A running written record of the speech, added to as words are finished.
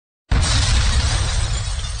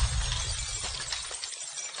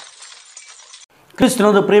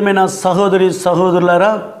క్రీస్తునందు ప్రియమైన సహోదరి సహోదరులారా,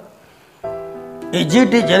 ఈ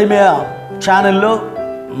gt.JEREMIAH ఛానల్లో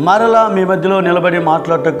మరలా మీ మధ్యలో నిలబడి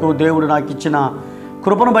మాట్లాడటకు దేవుడు నాకు ఇచ్చిన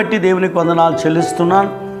కృపను బట్టి దేవునికి వందనాలు చెల్లిస్తున్నాను.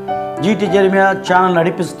 gt.JEREMIAH ఛానల్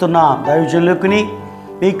నడిపిస్తున్న దైవజనులకుని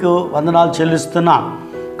మీకు వందనాలు చెల్లిస్తున్నాను.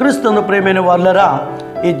 క్రీస్తునందు ప్రియమైన వాళ్ళరా,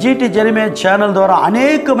 ఈ gt.JEREMIAH ఛానల్ ద్వారా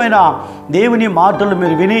అనేకమైన దేవుని మాటలు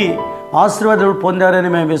మీరు విని ఆశీర్వాదాలు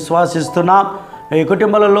పొందారని మేము విశ్వాసిస్తున్నాం. ఈ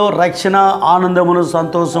కుటుంబాలలో రక్షణ, ఆనందమును,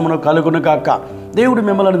 సంతోషమును కలుగును గాక. దేవుడు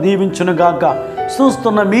మిమ్మల్ని దీవించును గాక.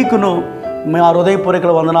 చూస్తున్న మీకును మా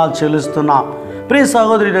హృదయపూర్వక వందనాలు చెల్లిస్తున్నాం. ప్రియ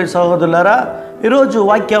సహోదరి సహోదరులారా, ఈరోజు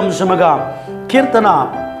వాక్యాంశముగా కీర్తన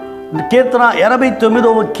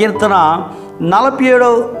 89వ కీర్తన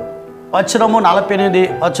 47వ వచనము 48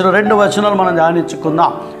 వచనం 2 వచనాలు మనం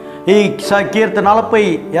ధ్యానించుకుందాం. ఈ కీర్తన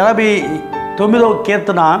 89వ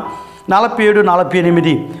కీర్తన 47,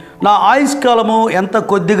 48. నా ఆయుష్కాలము ఎంత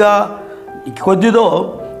కొద్దిదో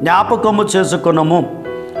జ్ఞాపకము చేసుకున్నాము,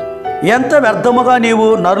 ఎంత వ్యర్థముగా నీవు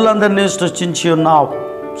నరులందరినీ సృష్టించి ఉన్నావు.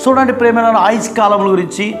 చూడండి ప్రేమైన ఆయుష్కాలం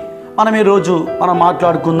గురించి మనం ఈరోజు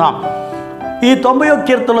మాట్లాడుకుందాం. ఈ 90వ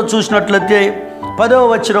కీర్తనలో చూసినట్లయితే 10వ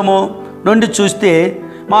వచనము నుండి చూస్తే,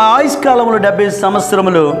 మా ఆయుష్కాలములు 70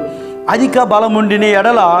 సంవత్సరములు, అధిక బలముండిన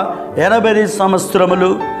ఎడల 80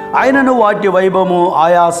 సంవత్సరములు, అయినను వాటి వైభవము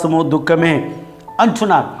ఆయాసము దుఃఖమే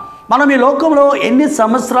అంటున్నారు. మనం ఈ లోకంలో ఎన్ని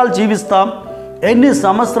సంవత్సరాలు జీవిస్తాం, ఎన్ని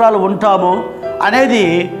సంవత్సరాలు ఉంటాము అనేది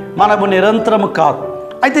మనకు నిరంతరము కాదు.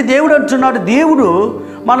 అయితే దేవుడు అంటున్నాడు, దేవుడు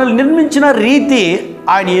మనల్ని నిర్మించిన రీతి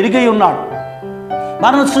ఆయన ఎరిగి ఉన్నాడు.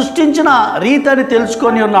 మనల్ని సృష్టించిన రీతి అని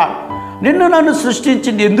తెలుసుకొని ఉన్నాడు. నిన్ను నన్ను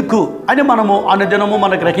సృష్టించింది ఎందుకు అని మనము అనుదినము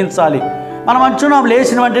మనం గ్రహించాలి. మనం అంటున్నాం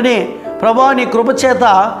లేచిన వెంటనే, ప్రభా నీ కృపచేత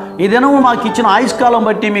ఈ దినము మాకు ఇచ్చిన ఆయుష్కాలం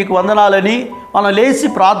బట్టి మీకు వందనాలని మనం లేచి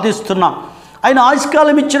ప్రార్థిస్తున్నాం. ఆయన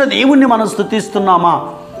ఆయుష్కాలం ఇచ్చిన దేవుణ్ణి మనం స్తుతిస్తున్నామా?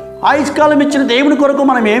 ఆయుష్కాలం ఇచ్చిన దేవుని కొరకు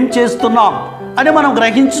మనం ఏం చేస్తున్నాం అని మనం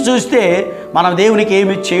గ్రహించి చూస్తే మనం దేవునికి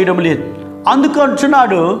ఏమి చేయడం లేదు. అందుకు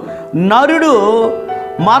అంటున్నాడు, నరుడు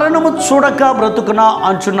మరణము చూడక బ్రతుకునా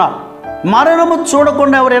అంటున్నాడు. మరణము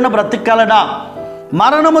చూడకుండా ఎవరైనా బ్రతకగలడా?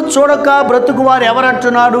 మరణము చూడక బ్రతుకు వారు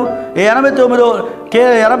ఎవరంటున్నాడు?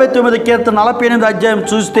 89 కీర్తన 48 అధ్యాయం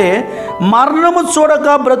చూస్తే, మరణము చూడక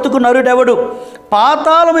బ్రతుకు నరుడెవడు?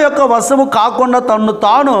 పాతాళం యొక్క వశము కాకుండా తన్ను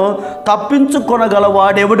తాను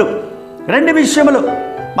తప్పించుకొనగలవాడెవడు? 2 విషయములు.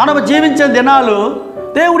 మనం జీవించే దినాలు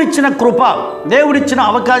దేవుడిచ్చిన కృప, దేవుడిచ్చిన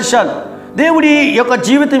అవకాశాలు. దేవుడి యొక్క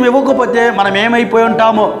జీవితం ఇవ్వకపోతే మనం ఏమైపోయి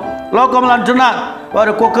ఉంటామో. లోకంలో అంటున్నారు,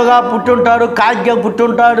 వారు కుక్కగా పుట్టి ఉంటారు, కాకిగా పుట్టి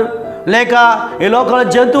ఉంటారు, లేక ఈ లోకంలో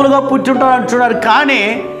జంతువులుగా పుట్టి ఉంటారు అంటున్నారు. కానీ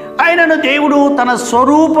ఆయనను దేవుడు తన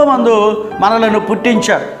స్వరూపమందు మనలను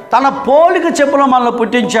పుట్టించాడు, తన పోలిక చెప్పులో మనల్ని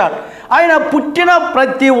పుట్టించాడు. ఆయన పుట్టిన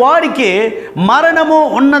ప్రతి వాడికి మరణము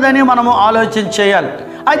ఉన్నదని మనము ఆలోచన చేయాలి.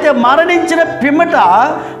 అయితే మరణించిన పిమ్మట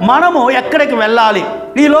మనము ఎక్కడికి వెళ్ళాలి?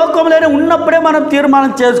 ఈ లోకంలోనే ఉన్నప్పుడే మనం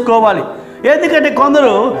తీర్మానం చేసుకోవాలి. ఎందుకంటే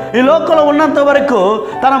కొందరు ఈ లోకంలో ఉన్నంత వరకు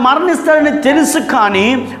తను మరణిస్తాడని తెలుసు, కానీ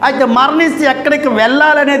అయితే మరణిస్తే ఎక్కడికి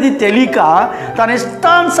వెళ్ళాలనేది తెలియక తన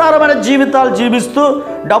ఇష్టానుసారమైన జీవితాలు జీవిస్తూ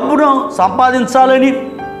డబ్బును సంపాదించాలని,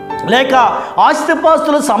 లేక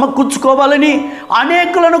ఆస్తిపాస్తులు సమకూర్చుకోవాలని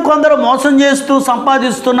అనేకులను కొందరు మోసం చేస్తూ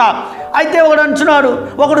సంపాదిస్తున్నారు. అయితే ఒకడు అంటున్నాడు,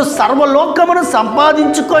 ఒకడు సర్వలోకమును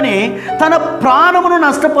సంపాదించుకొని తన ప్రాణమును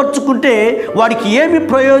నష్టపరుచుకుంటే వాడికి ఏమి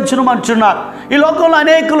ప్రయోజనం అంటున్నారు. ఈ లోకంలో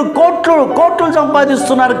అనేకులు కోట్లు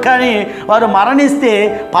సంపాదిస్తున్నారు, కానీ వారు మరణిస్తే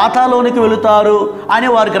పాతాళానికి వెళుతారు అని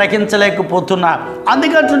వారు గ్రహించలేకపోతున్నారు.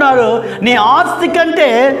 అందుకంటున్నారు, నీ ఆస్తి కంటే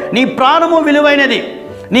నీ ప్రాణము విలువైనది,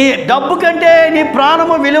 నీ డబ్బు కంటే నీ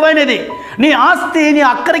ప్రాణము విలువైనది. నీ ఆస్తి నీ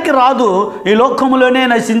అక్కడికి రాదు, ఈ లోకములోనే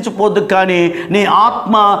నశించిపోద్దు, కానీ నీ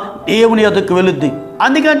ఆత్మ దేవుని యొద్దకు వెళుద్ది.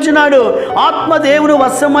 అందుకంటున్నాడు, ఆత్మ దేవుని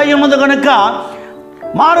వశమై ఉన్నది కనుక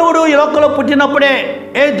మానవుడు ఈ లోకంలో పుట్టినప్పుడే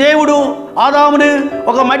దేవుడు ఆదాముని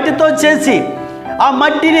ఒక మట్టితో చేసి ఆ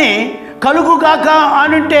మట్టిని కలుగుగాక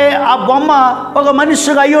అనుంటే ఆ బొమ్మ ఒక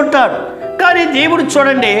మనిషిగా అయి ఉంటాడు. కానీ దేవుడు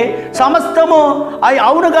చూడండి, సమస్తము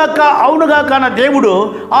అవునుగాక అన్న దేవుడు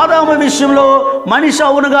ఆదాము విషయంలో మనిషి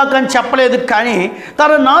అవునుగాక అని చెప్పలేదు, కానీ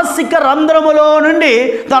తన నాసిక రంధ్రములో నుండి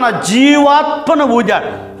తన జీవాత్మను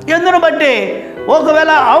ఊదాడు. ఎందును బట్టి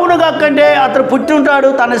ఒకవేళ అవునుగా కంటే అతను పుట్టి ఉంటాడు,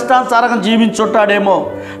 తన ఇష్టానుసారంగా జీవించుంటాడేమో.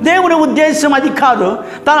 దేవుని ఉద్దేశం అది కాదు.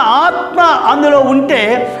 తన ఆత్మ అందులో ఉంటే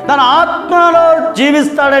తన ఆత్మలో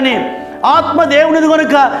జీవిస్తాడని, ఆత్మ దేవునిది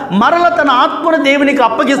కనుక మరల తన ఆత్మను దేవునికి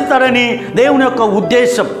అప్పగిస్తాడని దేవుని యొక్క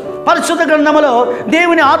ఉద్దేశం. పరిశుద్ధ గ్రంథంలో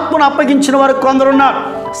దేవుని ఆత్మను అప్పగించిన వారు కొందరున్నారు.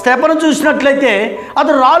 స్తెఫను చూసినట్లయితే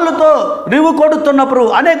అతను రాళ్ళతో రివ్వు కొడుతున్నప్పుడు,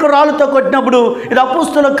 అనేక రాళ్ళతో కొట్టినప్పుడు, ఇది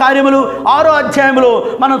అపోస్తలుల కార్యములు 6వ అధ్యాయంలో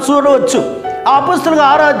మనం చూడవచ్చు. ఆ అపొస్తలుల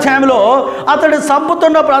 6వ అధ్యాయంలో అతడు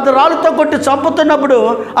చంపుతున్నప్పుడు, అతడు రాళ్ళతో కొట్టి చంపుతున్నప్పుడు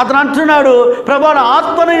అతను అంటున్నాడు, ప్రభువా నా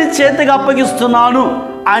ఆత్మను నీ చేతికి అప్పగిస్తున్నాను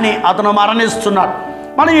అని అతను మరణిస్తున్నాడు.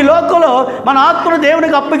 మనం ఈ లోకంలో మన ఆత్మను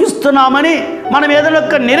దేవునికి అప్పగిస్తున్నామని మనం ఏదైనా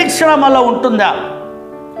ఒక నిరీక్షణ మనలో ఉంటుందా?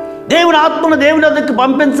 దేవుని ఆత్మను దేవుని వద్దకు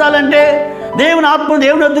పంపించాలంటే, దేవుని ఆత్మను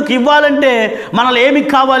దేవుని వద్దకు ఇవ్వాలంటే మనలో ఏమి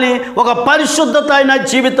కావాలి? ఒక పరిశుద్ధత అయిన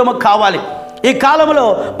జీవితము కావాలి. ఈ కాలంలో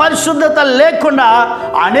పరిశుద్ధత లేకుండా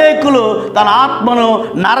అనేకులు తన ఆత్మను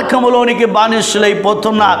నరకములోనికి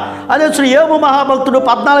బానిసలైపోతున్నారు. అదే యోబు మహాభక్తుడు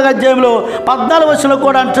 14వ అధ్యాయంలో 14వ వచనంలో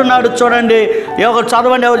కూడా అంటున్నాడు. చూడండి,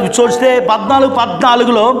 చదవండి, చూస్తే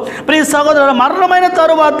 14:14లో, ప్రియ సహోదరుడు, మరణమైన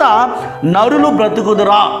తరువాత నరులు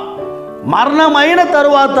బ్రతుకుదురా, మరణమైన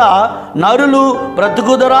తరువాత నరులు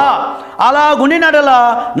బ్రతుకుదురా, అలాగుండినడలా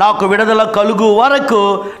నాకు విడుదల కలుగు వరకు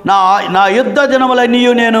నా యుద్ధ దినములన్నీ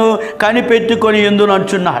నేను కనిపెట్టుకొని ఎందును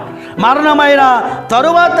అంటున్నాడు. మరణమైన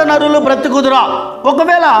తరువాత నరులు బ్రతుకుదురా.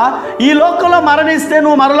 ఒకవేళ ఈ లోకంలో మరణిస్తే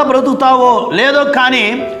నువ్వు మరల బ్రతుకుతావో లేదో, కానీ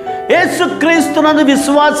యేసుక్రీస్తునందు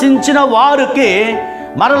విశ్వాసించిన వారికి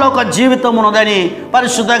మరొక జీవితం ఉన్నదని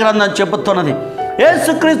పరిశుద్ధ గ్రంథం చెబుతున్నది.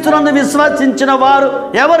 యేసుక్రీస్తునందు విశ్వసించిన వారు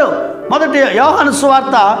ఎవరు? మొదటి యోహాను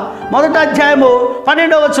సువార్త 1వ అధ్యాయము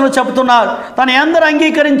 12వ వచనం చెబుతున్నారు, తన ఎందరు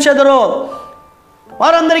అంగీకరించెదరో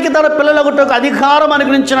వారందరికీ తన పిల్లలకు అధికారం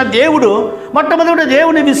అనుగ్రహించిన దేవుడు మొట్టమొదటి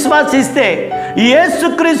దేవుని విశ్వాసిస్తే,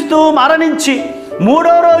 యేసుక్రీస్తు మరణించి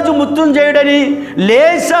 3వ రోజు మృత్యుంజయుడని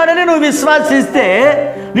లేచాడని నువ్వు విశ్వాసిస్తే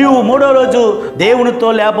నువ్వు 3వ రోజు దేవునితో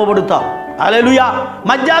లేపబడుతావు. హల్లెలూయా.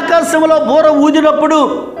 మధ్యాకాశంలో బూర ఊదినప్పుడు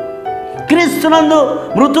క్రీస్తునందు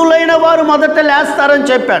మృతులైన వారు మొదట లేస్తారని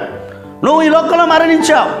చెప్పాడు. నువ్వు ఈ లోకంలో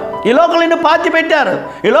మరణించావు, ఈ లోకంలో నిన్ను పాతి పెట్టారు,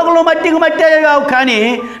 ఈ లోకంలో మట్టికి మట్టి అయ్యావు, కానీ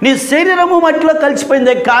నీ శరీరము మట్టిలో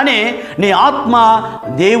కలిసిపోయిందే, కానీ నీ ఆత్మ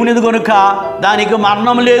దేవునిది కనుక దానికి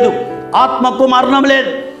మరణం లేదు, ఆత్మకు మరణం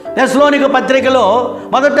లేదు. తెస్సలోనిక పత్రికలో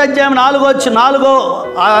 1వ అధ్యాయం 4వ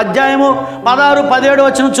అధ్యాయము 16, 17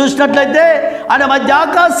 వచనం చూసినట్లయితే, ఆయన మధ్య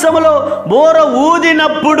ఆకాశములో బోర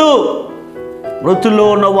ఊదినప్పుడు మృతుల్లో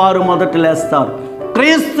ఉన్నవారు మొదట లేస్తారు,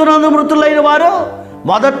 క్రీస్తునందు మృతులైన వారు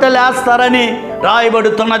మొదట లేస్తారని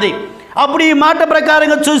రాయబడుతున్నది. అప్పుడు ఈ మాట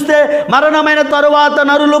ప్రకారంగా చూస్తే మరణమైన తరువాత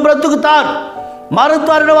నరులు బ్రతుకుతారు.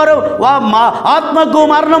 మరుతారిన వారు ఆత్మకు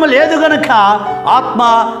మరణం లేదు కనుక ఆత్మ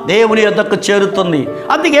దేవుని యొద్దకు చేరుతుంది.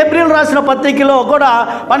 అందుకే ఏప్రిల్ రాసిన పత్రికలో కూడా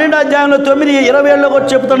 12వ అధ్యాయంలో 9:27లో కూడా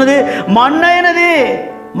చెబుతున్నది, మన్నైనది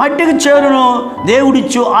మట్టికి చేరును,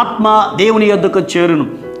 దేవుడిచ్చు ఆత్మ దేవుని యొద్దకు చేరును.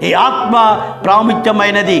 ఈ ఆత్మ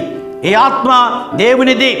ప్రాముఖ్యమైనది, ఈ ఆత్మ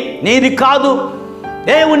దేవునిది, నీది కాదు.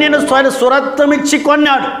 దేవుడు నిన్ను స్వరత్వమిచ్చి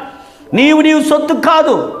కొన్నాడు, నీవు సొత్తు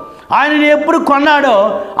కాదు. ఆయన ఎప్పుడు కొన్నాడో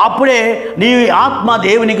అప్పుడే నీ ఆత్మ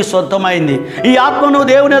దేవునికి సొంతమైంది. ఈ ఆత్మను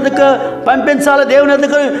దేవుని ఎదుకు పంపించాలి, దేవుని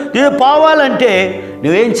ఎదుకు నీవు పోవాలంటే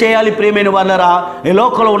నువ్వేం చేయాలి? ప్రియమైన వాళ్ళరా, ఈ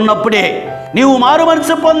లోకంలో ఉన్నప్పుడే నీవు మారు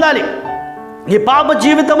మనసు పొందాలి, నీ పాప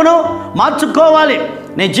జీవితమును మార్చుకోవాలి,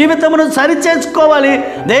 నీ జీవితమును సరిచేసుకోవాలి,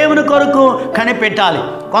 దేవుని కొరకు కనిపెట్టాలి.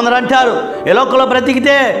 కొందరు అంటారు, ఈ లోకంలో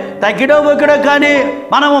బ్రతికితే తగ్గిడో బొక్కిడో, కానీ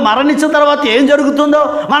మనము మరణించిన తర్వాత ఏం జరుగుతుందో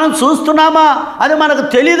మనం చూస్తున్నామా? అది మనకు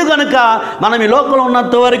తెలియదు కనుక మనం ఈ లోకంలో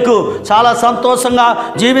ఉన్నంత వరకు చాలా సంతోషంగా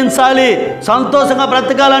జీవించాలి, సంతోషంగా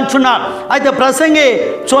బ్రతకాలంటున్నాడు. అయితే ప్రసంగి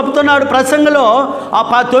చెప్తున్నాడు, ప్రసంగిలో ఆ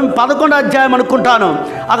 11వ అధ్యాయం అనుకుంటాను,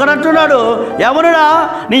 అక్కడ అంటున్నాడు, ఎవరునా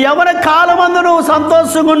నీ యవ్వన కాలమందు నువ్వు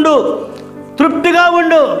సంతోషంగా ఉండు, తృప్తిగా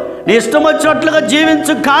ఉండు, నీ ఇష్టం వచ్చినట్లుగా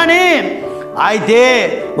జీవించు, కానీ అయితే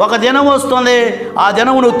ఒక దినం వస్తుంది, ఆ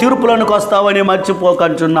దినం నువ్వు తీర్పులోనికి వస్తావని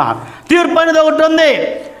మర్చిపోకంటున్నా. తీర్పు అనేది ఒకటి ఉంది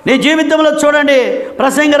నీ జీవితంలో. చూడండి,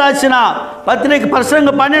 ప్రసంగి రాసిన పత్రిక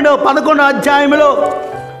ప్రసంగ 11వ అధ్యాయంలో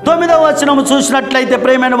 9వ వచనము చూసినట్లయితే,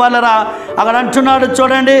 ప్రియమైన వాళ్ళరా, అక్కడ అంటున్నాడు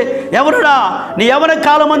చూడండి, ఎవరుడా నీ యవ్వన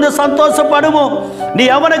కాలమందు సంతోషపడుము, నీ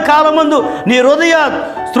యవ్వన కాలమందు నీ హృదయ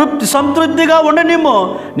సంతృప్తిగా ఉండనిమ్ము,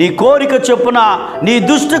 నీ కోరిక చొప్పున నీ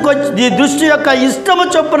దృష్టి యొక్క ఇష్టము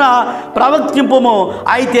చొప్పున ప్రవర్తింపుము,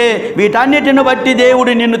 అయితే వీటన్నిటిని బట్టి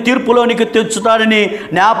దేవుడు నిన్ను తీర్పులోనికి తెచ్చుతాడని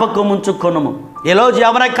జ్ఞాపకం ఉంచుకొనుము. ఈరోజు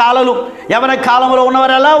యవ్వన కాలంలో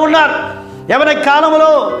ఉన్నవారు ఎలా ఉన్నారు? యవ్వన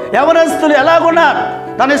కాలంలో యవ్వనస్తులు ఎలాగున్నారు?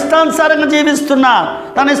 తన ఇష్టానుసారంగా జీవిస్తున్నారు,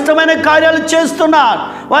 తన ఇష్టమైన కార్యాలు చేస్తున్నారు.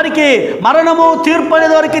 వారికి మరణము తీర్పు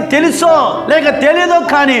అనేది వారికి తెలుసో లేక తెలియదో,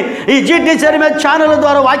 కానీ ఈ gt జెరెమియా ఛానల్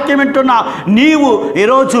ద్వారా వాక్యం వింటున్నా నీవు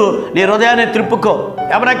ఈరోజు నీ హృదయాన్ని త్రిప్పుకో.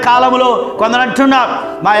 యవ్వన కాలంలో కొందరు అంటున్నారు,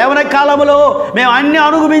 మా యవ్వన కాలంలో మేము అన్ని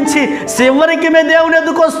అనుభవించి చివరికి మేము దేవుని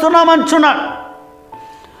ఎదుకు వస్తున్నాం అంటున్నాడు.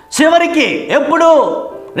 చివరికి ఎప్పుడు?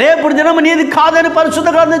 రేపు దినము నీది కాదని పరిశుద్ధ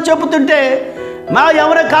గ్రంథం చెబుతుంటే మా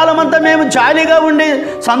యవ్వన కాలం అంతా మేము జాలీగా ఉండి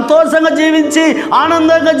సంతోషంగా జీవించి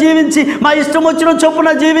ఆనందంగా జీవించి మా ఇష్టం వచ్చిన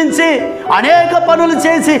చొప్పున జీవించి అనేక పనులు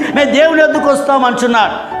చేసి మేము దేవుని వద్దకు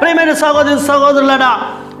వస్తామంటున్నాడు. ప్రియమైన సహోదరులనా,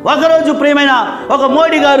 ఒకరోజు ప్రియమైన ఒక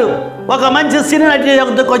మోడీ గారు ఒక మంచి సినీ నటి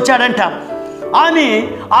వద్దకు వచ్చాడంట. ఆమె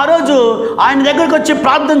ఆ రోజు ఆయన దగ్గరికి వచ్చి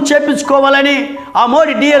ప్రార్థన చేపించుకోవాలని ఆ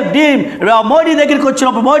మోడీ దగ్గరికి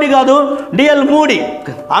వచ్చినప్పుడు, మోడీ కాదు మూడీ,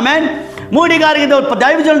 ఆమెన్, మూడీ గారికి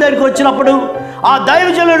దైవజనుల దగ్గరికి వచ్చినప్పుడు ఆ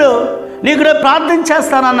దైవజనుడు నీకు ప్రార్థన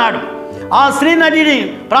చేస్తానన్నాడు. ఆ స్త్రీ నటిని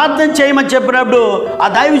ప్రార్థన చేయమని చెప్పినప్పుడు ఆ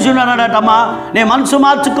దైవజనుడు అన్నాడటమ్మా, నీ మనసు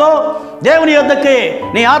మార్చుకో, దేవుని యొద్దకి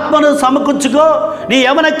నీ ఆత్మను సమకూర్చుకో, నీ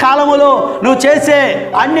యవ్వన కాలములో నువ్వు చేసే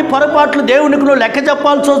అన్ని పొరపాట్లు దేవునికి నువ్వు లెక్క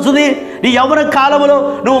చెప్పాల్సి వస్తుంది. నీ యవ్వన కాలములో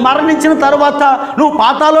నువ్వు మరణించిన తర్వాత నువ్వు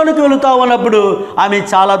పాతాళానికి వెళుతావు అన్నప్పుడు ఆమె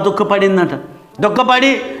చాలా దుఃఖపడి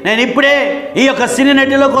నేను ఇప్పుడే ఈ యొక్క సినీ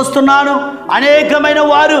నటిలోకి వస్తున్నాను, అనేకమైన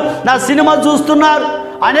వారు నా సినిమా చూస్తున్నారు,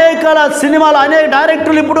 అనేక సినిమాలు అనేక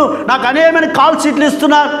డైరెక్టర్లు ఇప్పుడు నాకు అనేకమైన కాల్ షీట్లు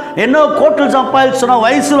ఇస్తున్నారు, ఎన్నో కోట్లు సంపాదిస్తున్న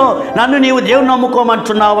వయసులో నన్ను నీవు దేవుని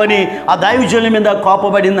నమ్ముకోమంటున్నావు అని ఆ దైవజనుల మీద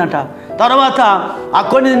కోపపడిందంట. తర్వాత ఆ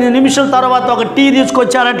కొన్ని నిమిషాల తర్వాత ఒక టీ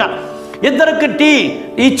తీసుకొచ్చారంట. ఇద్దరికి టీ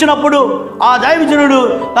ఇచ్చినప్పుడు ఆ దైవజనుడు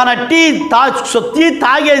తన టీ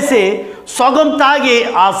తాగేసి సగం తాగి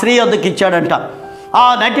ఆ స్త్రీ వద్దకు ఇచ్చాడంట. ఆ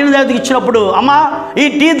నటిని దగ్గరికి ఇచ్చినప్పుడు అమ్మా ఈ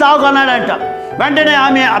టీ తాగు అన్నాడంట. వెంటనే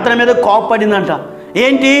ఆమె అతని మీద కోపపడిందంట.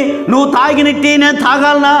 ఏంటి, నువ్వు తాగిన టీ నేను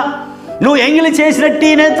తాగాలనా? నువ్వు ఎంగిలి చేసిన టీ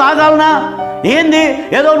నేను తాగాలనా? ఏంది,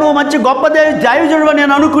 ఏదో నువ్వు మంచి గొప్ప దైవజనుడు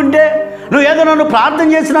నేను అనుకుంటే, నువ్వు ఏదో నన్ను ప్రార్థన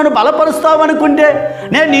చేసి నన్ను బలపరుస్తావు అనుకుంటే,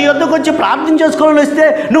 నేను నీ వద్దకు వచ్చి ప్రార్థన చేసుకోవాలని వస్తే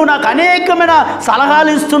నువ్వు నాకు అనేకమైన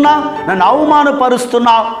సలహాలు ఇస్తున్నావు, నన్ను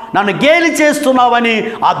అవమానపరుస్తున్నావు, నన్ను గేలి చేస్తున్నావు అని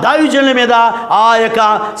ఆ దైవజనుల మీద ఆ యొక్క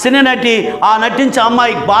సినీ నటి ఆ నటించే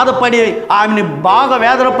అమ్మాయి బాధపడి ఆమెని బాగా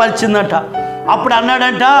వేదన పరిచిందంట. అప్పుడు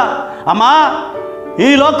అన్నాడంట, అమ్మా ఈ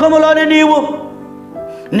లోకములోనే నీవు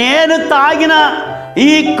నేను తాగిన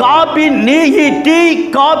ఈ కాఫీ ఈ టీ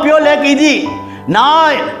కాఫీయో లేక ఇది నా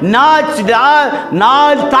నా నా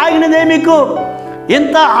తాగినదే మీకు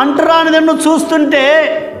ఇంత అంటరానిదన్ను చూస్తుంటే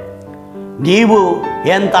నీవు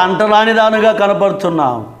ఎంత అంటరానిదానుగా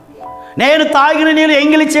కనపడుతున్నావు. నేను తాగిన నేను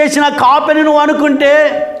ఎంగిలి చేసిన కాఫీని నువ్వు అనుకుంటే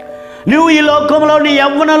నువ్వు ఈ లోకంలో నీ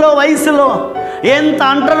యవ్వనలో వయసులో ఎంత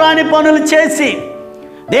అంటరాని పనులు చేసి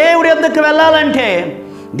దేవుడి వద్దకు వెళ్ళాలంటే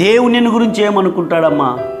దేవుడు నిన్ను గురించి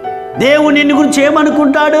ఏమనుకుంటాడమ్మా? దేవుడు నిన్ను గురించి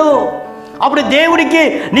ఏమనుకుంటాడు? అప్పుడు దేవుడికి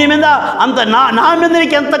నీ మీద అంత నా మీద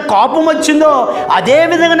నీకు ఎంత కోపం వచ్చిందో అదే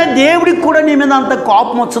విధంగానే దేవుడికి కూడా నీ మీద అంత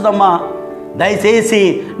కోపం వచ్చదమ్మా. దయచేసి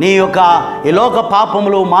నీ యొక్క ఈ లోక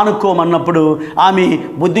పాపములు మానుకోమన్నప్పుడు ఆమె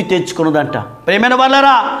బుద్ధి తెచ్చుకున్నదంట. ప్రేమైన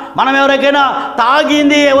వాళ్ళరా, మనం ఎవరికైనా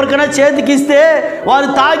తాగింది ఎవరికైనా చేతికిస్తే వారు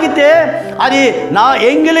తాగితే అది నా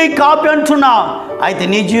ఎంగిలి కాపీ అంటున్నా. అయితే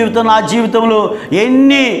నీ జీవితం నా జీవితంలో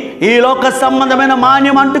ఎన్ని ఈ లోక సంబంధమైన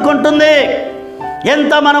మాన్యం అంటుకుంటుంది.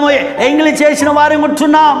 ఎంత మనము ఎంగిలి చేసిన వారి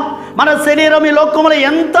ఉంటున్నాం. మన శరీరం ఈ లోకంలో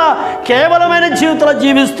ఎంత కేవలమైన జీవితంలో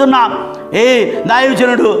జీవిస్తున్నాం. ఏ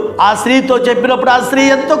దైవజనుడు ఆ స్త్రీతో చెప్పినప్పుడు ఆ స్త్రీ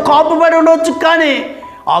ఎంతో కోపపడి ఉండవచ్చు, కానీ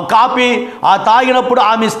ఆ కాపీ ఆ తాగినప్పుడు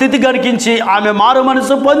ఆమె స్థితి గరికించి ఆమె మారు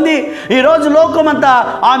మనసు పొంది ఈరోజు లోకమంతా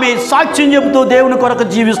ఆమె సాక్ష్యం చెబుతూ దేవుని కొరకు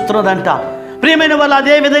జీవిస్తున్నదంట. ప్రియమైన వాళ్ళు,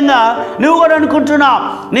 అదేవిధంగా నువ్వు కూడా అనుకుంటున్నావు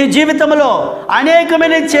నీ జీవితంలో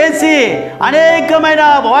అనేకమైన చేసి అనేకమైన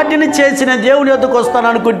వాటిని చేసి నేను దేవుని వద్దకు వస్తాను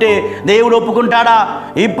అనుకుంటే దేవుడు ఒప్పుకుంటాడా?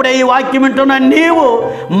 ఇప్పుడే ఈ వాక్యం వింటున్నా, నీవు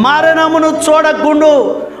మరణమును చూడకుండా,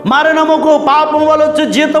 మరణముకు పాపం వలొచ్చు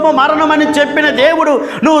జీతము మరణం అని చెప్పిన దేవుడు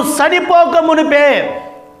నువ్వు చనిపోక మునిపే,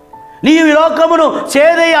 నీ లోకమును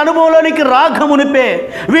చేదే అనుభవంలోనికి రాక మునిపే,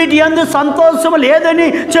 వీటి యందు సంతోషము లేదని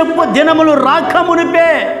చెప్పు దినములు రాక మునిపే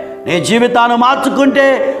నీ జీవితాన్ని మార్చుకుంటే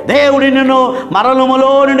దేవుడి నిన్ను మరణములో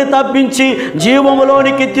నుండి తప్పించి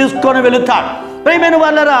జీవములోనికి తీసుకొని వెళుతాడు. ప్రియమైన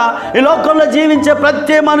వాళ్ళరా, ఈ లోకంలో జీవించే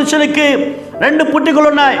ప్రతి మనుషులకి రెండు పుట్టుకలు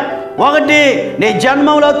ఉన్నాయి. ఒకటి నీ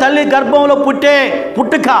జన్మంలో తల్లి గర్భంలో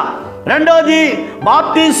పుట్టుక, రెండవది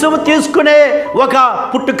బాప్తిస్మము తీసుకునే ఒక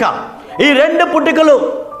పుట్టుక. ఈ రెండు పుట్టుకలు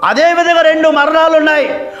అదేవిధంగా రెండు మరణాలు ఉన్నాయి.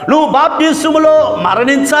 నువ్వు బాప్తిస్మములో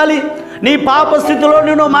మరణించాలి, నీ పాపస్థితిలో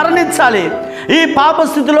నువ్వు మరణించాలి. ఈ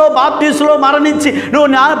పాపస్థితిలో బాప్తిస్మలో మరణించి నువ్వు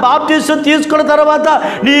బాప్తిస్మం తీసుకున్న తర్వాత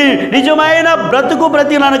నీ నిజమైన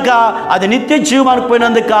బ్రతినక అది నిత్య జీవం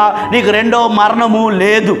అనుకుపోయినందుక నీకు రెండో మరణము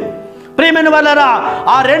లేదు. ప్రియమైన వాళ్ళరా,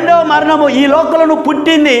 ఆ రెండో మరణము ఈ లోకంలో నువ్వు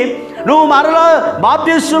పుట్టింది, నువ్వు మరలా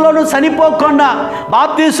బాప్తిస్మలో నువ్వు చనిపోకుండా,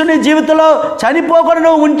 బాప్తిస్మని జీవితంలో చనిపోకుండా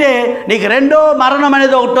నువ్వు ఉంటే నీకు రెండో మరణం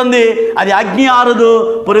అనేది ఒకటి ఉంది. అది అగ్ని ఆరదు,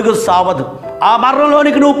 పురుగు సావదు. ఆ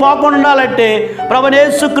మరణంలోనికి నువ్వు పోకుండా ఉండాలంటే ప్రభువైన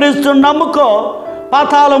యేసుక్రీస్తును నమ్ముకో.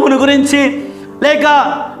 పాతాళమును గురించి లేక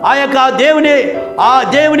ఆ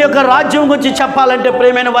దేవుని యొక్క రాజ్యం గురించి చెప్పాలంటే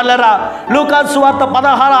ప్రియమైన వాళ్ళరా, లూకాసు వార్త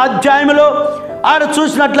 16వ అధ్యాయంలో ఆయన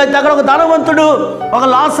చూసినట్లయితే అక్కడ ఒక ధనవంతుడు, ఒక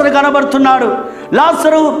లాజరు కనబడుతున్నాడు.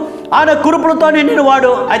 లాజరు ఆయన కురుపులతో నిండిన వాడు,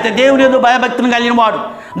 అయితే దేవుని యందు భయభక్తిని కలిగిన వాడు.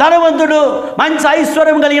 ధనవంతుడు మంచి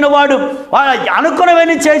ఐశ్వర్యం కలిగిన వాడు,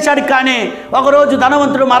 అనుకున్నవన్నీ చేశాడు. కానీ ఒకరోజు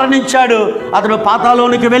ధనవంతుడు మరణించాడు, అతడు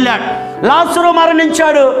పాతాళంలోనికి వెళ్ళాడు. లాజరు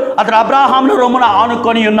మరణించాడు, అతడు అబ్రాహామును రొమ్మున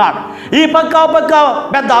ఆనుకొని ఉన్నాడు. ఈ పక్క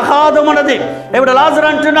పెద్ద అగాధం ఉన్నది. ఇప్పుడు లాజరు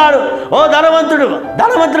అంటున్నాడు, ఓ ధనవంతుడు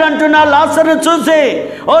అంటున్నాడు లాజరును చూసి,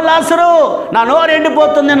 ఓ లాజరు, నా నోరు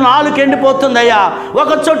ఎండిపోతుంది, నా నాలుక ఎండిపోతుంది అయ్యా,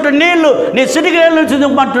 ఒక చుట్టు నీళ్లు నీ సిటికేళ్ళ నుంచి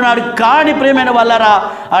దింపంటున్నాడు. కానీ ప్రియమైన వాళ్ళరా,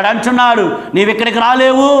 ఆడు అంటున్నాడు, నీవు ఇక్కడికి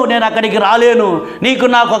రాలేవు, నేను అక్కడికి రాలేను, నీకు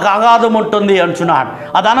నాకు ఒక అగాధం ఉంటుంది అంటున్నాడు.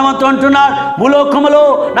 ఆ ధనవంతుడు అంటున్నాడు, భూలోకములో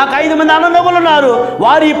నాకు 5 మంది అన్నదమ్ములు ఉన్నారు,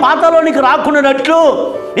 వారి పాతాళంలోనికి రాకున్నట్లు,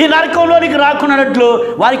 ఈ నరకంలోనికి రాకున్నట్లు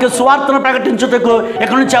వారికి సువార్తను ప్రకటించుటకు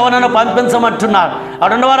ఇక్కడ నుంచి ఎవరైనా పంపించమంటున్నారు.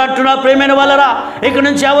 అడున్నవారు అంటున్నారు, ప్రియమైన వాళ్ళరా, ఇక్కడ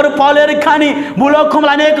నుంచి ఎవరు పోలేరు. కానీ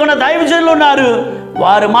భూలోకంలో అనేకమైన దైవజనులు ఉన్నారు,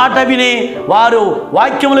 వారు మాట విని, వారు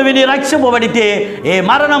వాక్యములు విని రక్షింపబడితే ఏ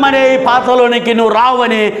మరణం అనే పాతలోనికి నువ్వు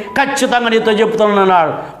రావని ఖచ్చితంగా నీతో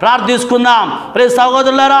చెప్తున్నాడు. ప్రార్థించుకుందాం. ప్రియ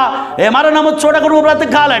సహోదరులారా, ఏ మరణము చూడక నువ్వు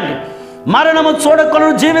బ్రతకాలండి, మరణము చూడకుండా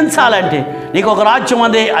జీవించాలంటే నీకు ఒక రాజ్యం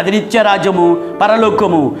ఉంది, అది నిత్య రాజ్యము,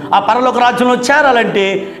 పరలోకము. ఆ పరలోక రాజ్యంలో చేరాలంటే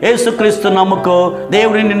యేసుక్రీస్తు నమ్ముకో.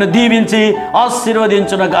 దేవుడిని నిన్ను దీవించి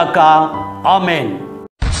ఆశీర్వదించును గాక. ఆమేన్.